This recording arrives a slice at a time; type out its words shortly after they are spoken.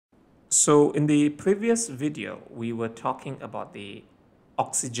So in the previous video, we were talking about the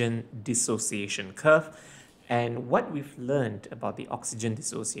oxygen dissociation curve, and what we've learned about the oxygen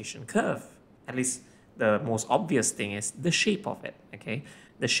dissociation curve, at least the most obvious thing, is the shape of it, okay?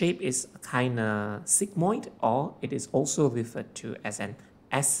 The shape is kind of sigmoid, or it is also referred to as an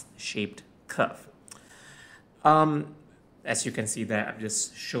S-shaped curve. As you can see there, I'm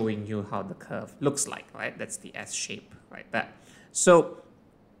just showing you how the curve looks like, right? That's the S shape right there. So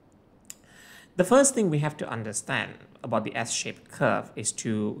the first thing we have to understand about the S-shaped curve is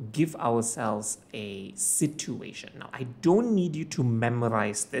to give ourselves a situation. Now, I don't need you to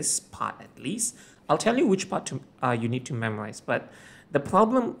memorize this part at least. I'll tell you which part you need to memorize, but the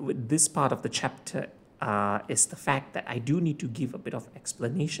problem with this part of the chapter is the fact that I do need to give a bit of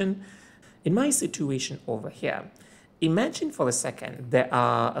explanation. In my situation over here, imagine for a second there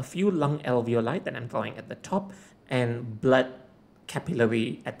are a few lung alveoli that I'm drawing at the top and blood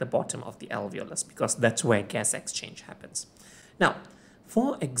capillary at the bottom of the alveolus, because that's where gas exchange happens. Now,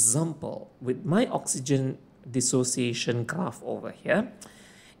 for example, with my oxygen dissociation graph over here,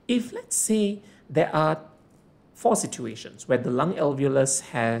 if let's say there are 4 situations where the lung alveolus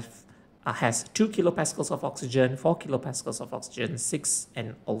has 2 kilopascals of oxygen, 4 kilopascals of oxygen, 6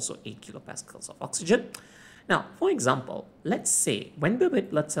 and also 8 kilopascals of oxygen. Now, for example, let's say when the red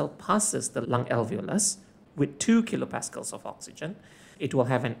blood cell passes the lung alveolus with 2 kilopascals of oxygen, it will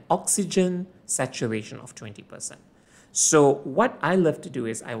have an oxygen saturation of 20%. So what I love to do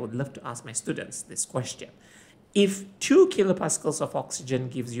is I would love to ask my students this question. If 2 kilopascals of oxygen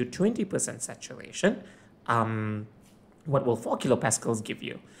gives you 20% saturation, what will 4 kilopascals give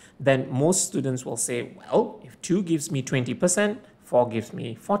you? Then most students will say, well, if 2 gives me 20%, 4 gives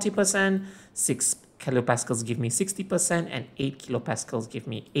me 40%, 6 kilopascals give me 60%, and 8 kilopascals give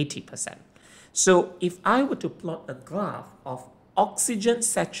me 80%. So if I were to plot a graph of oxygen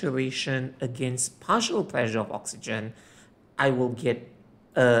saturation against partial pressure of oxygen, I will get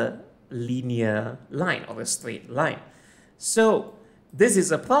a linear line or a straight line. So this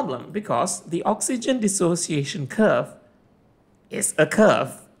is a problem because the oxygen dissociation curve is a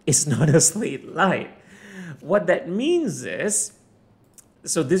curve, it's not a straight line. What that means is,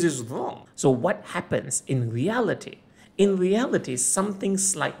 so this is wrong. So what happens in reality? In reality, something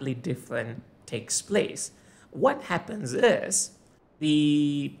slightly different takes place. What happens is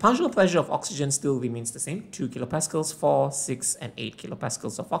the partial pressure of oxygen still remains the same, 2 kilopascals, 4, 6, and 8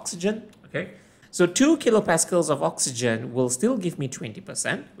 kilopascals of oxygen. Okay, so 2 kilopascals of oxygen will still give me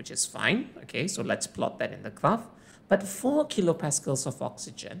 20%, which is fine. Okay, so let's plot that in the graph. But 4 kilopascals of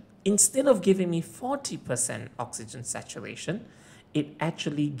oxygen, instead of giving me 40% oxygen saturation, it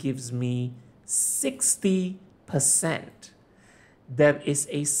actually gives me 60%. There is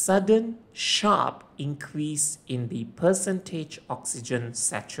a sudden, sharp increase in the percentage oxygen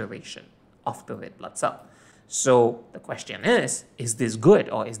saturation of the red blood cell. So the question is this good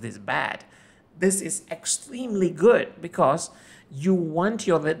or is this bad? This is extremely good because you want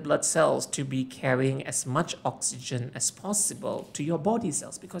your red blood cells to be carrying as much oxygen as possible to your body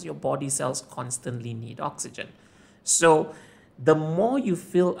cells because your body cells constantly need oxygen. So the more you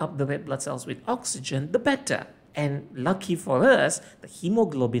fill up the red blood cells with oxygen, the better. And lucky for us, the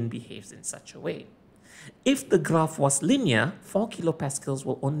hemoglobin behaves in such a way. If the graph was linear, 4 kilopascals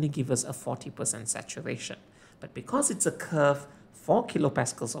will only give us a 40% saturation. But because it's a curve, 4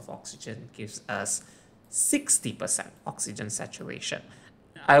 kilopascals of oxygen gives us 60% oxygen saturation.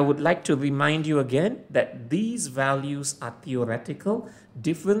 I would like to remind you again that these values are theoretical.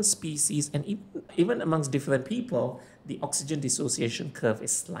 Different species and even amongst different people, the oxygen dissociation curve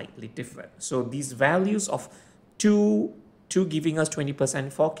is slightly different. So these values of 2 giving us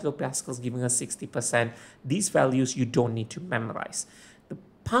 20%, 4 kilopascals giving us 60%, these values you don't need to memorize. The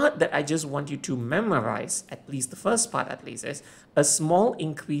part that I just want you to memorize, at least the first part at least, is a small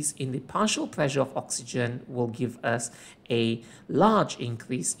increase in the partial pressure of oxygen will give us a large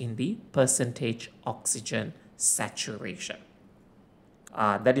increase in the percentage oxygen saturation.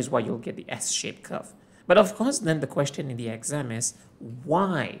 That is why you'll get the S-shaped curve. But of course, then the question in the exam is,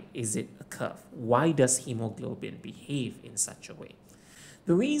 why is it a curve? Why does hemoglobin behave in such a way?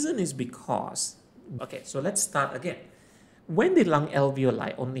 The reason is because, okay, so let's start again. When the lung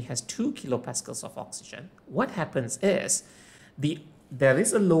alveoli only has 2 kilopascals of oxygen, what happens is there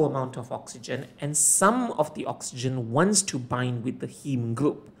is a low amount of oxygen and some of the oxygen wants to bind with the heme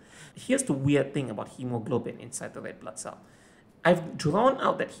group. Here's the weird thing about hemoglobin inside the red blood cell. I've drawn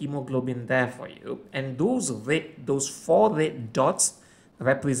out that hemoglobin there for you, and those 4 red dots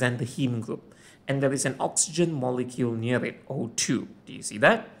represent the heme group. And there is an oxygen molecule near it, O2. Do you see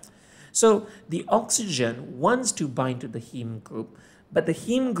that? So the oxygen wants to bind to the heme group, but the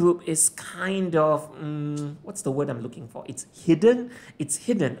heme group is kind of, what's the word I'm looking for? It's hidden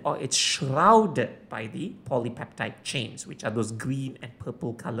or it's shrouded by the polypeptide chains, which are those green and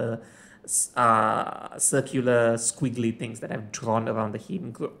purple color circular squiggly things that I've drawn around the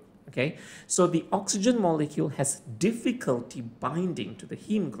heme group. Okay, so the oxygen molecule has difficulty binding to the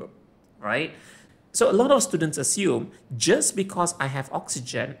heme group, right? So a lot of students assume just because I have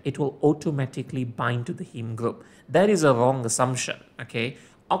oxygen, it will automatically bind to the heme group. That is a wrong assumption, okay?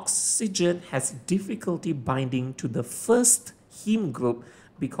 Oxygen has difficulty binding to the first heme group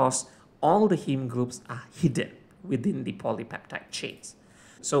because all the heme groups are hidden within the polypeptide chains.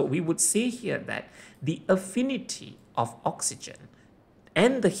 So we would say here that the affinity of oxygen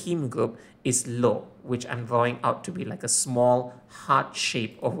and the heme group is low, which I'm drawing out to be like a small heart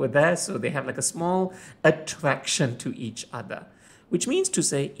shape over there. So they have like a small attraction to each other, which means to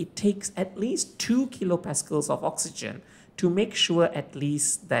say it takes at least 2 kilopascals of oxygen to make sure at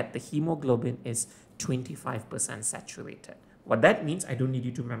least that the hemoglobin is 25% saturated. What that means, I don't need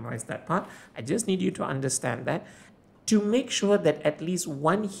you to memorize that part. I just need you to understand that to make sure that at least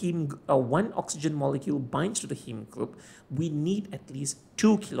one oxygen molecule binds to the heme group, we need at least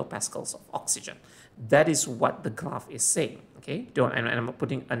 2 kilopascals of oxygen. That is what the graph is saying. Okay, and I'm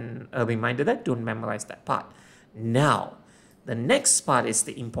putting a reminder that don't memorize that part. Now, the next part is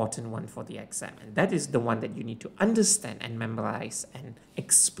the important one for the exam, and that is the one that you need to understand and memorize and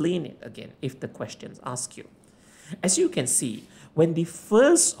explain it again if the questions ask you. As you can see, when the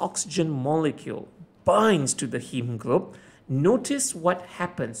first oxygen molecule binds to the heme group, notice what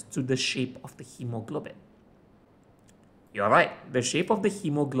happens to the shape of the hemoglobin. You're right, the shape of the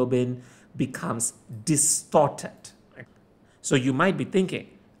hemoglobin becomes distorted. So you might be thinking,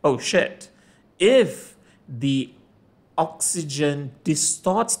 oh shit, if the oxygen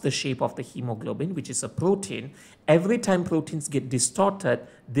distorts the shape of the hemoglobin, which is a protein, every time proteins get distorted,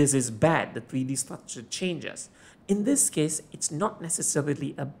 this is bad, the 3D structure changes. In this case, it's not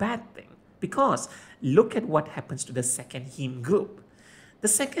necessarily a bad thing, because look at what happens to the second heme group. The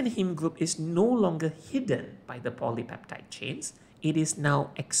second heme group is no longer hidden by the polypeptide chains. It is now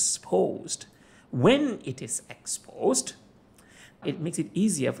exposed. When it is exposed, it makes it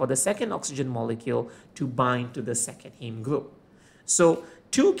easier for the second oxygen molecule to bind to the second heme group. So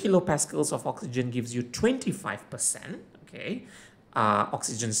 2 kilopascals of oxygen gives you 25%, okay,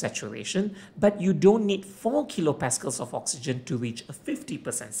 oxygen saturation, but you don't need 4 kilopascals of oxygen to reach a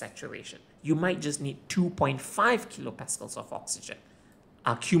 50% saturation. You might just need 2.5 kilopascals of oxygen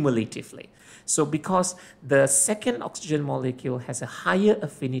cumulatively. So because the second oxygen molecule has a higher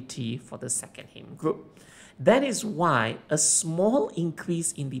affinity for the second heme group, that is why a small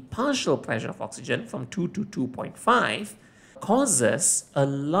increase in the partial pressure of oxygen from 2 to 2.5 causes a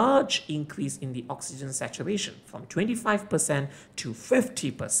large increase in the oxygen saturation from 25% to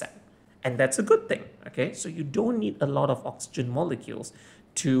 50%. And that's a good thing, okay? So you don't need a lot of oxygen molecules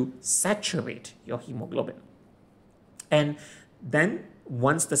to saturate your hemoglobin. And then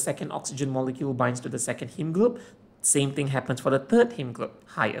once the second oxygen molecule binds to the second heme group, same thing happens for the third heme group.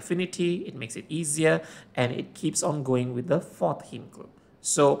 High affinity, it makes it easier, and it keeps on going with the fourth heme group.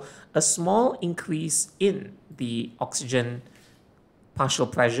 So a small increase in the oxygen partial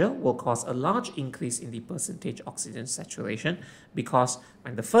pressure will cause a large increase in the percentage oxygen saturation, because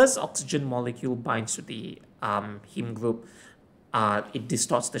when the first oxygen molecule binds to the heme group, it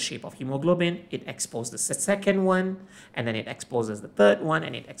distorts the shape of hemoglobin, it exposes the second one, and then it exposes the third one,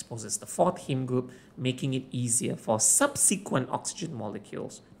 and it exposes the fourth heme group, making it easier for subsequent oxygen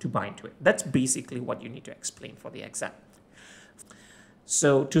molecules to bind to it. That's basically what you need to explain for the exam.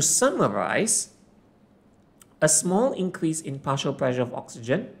 So to summarize, a small increase in partial pressure of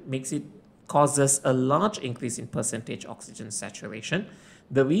oxygen causes a large increase in percentage oxygen saturation.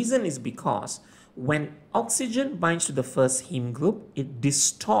 The reason is because when oxygen binds to the first heme group, it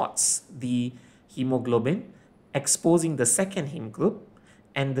distorts the hemoglobin, exposing the second heme group,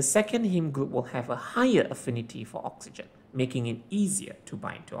 and the second heme group will have a higher affinity for oxygen, making it easier to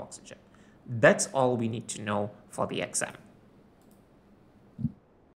bind to oxygen. That's all we need to know for the exam.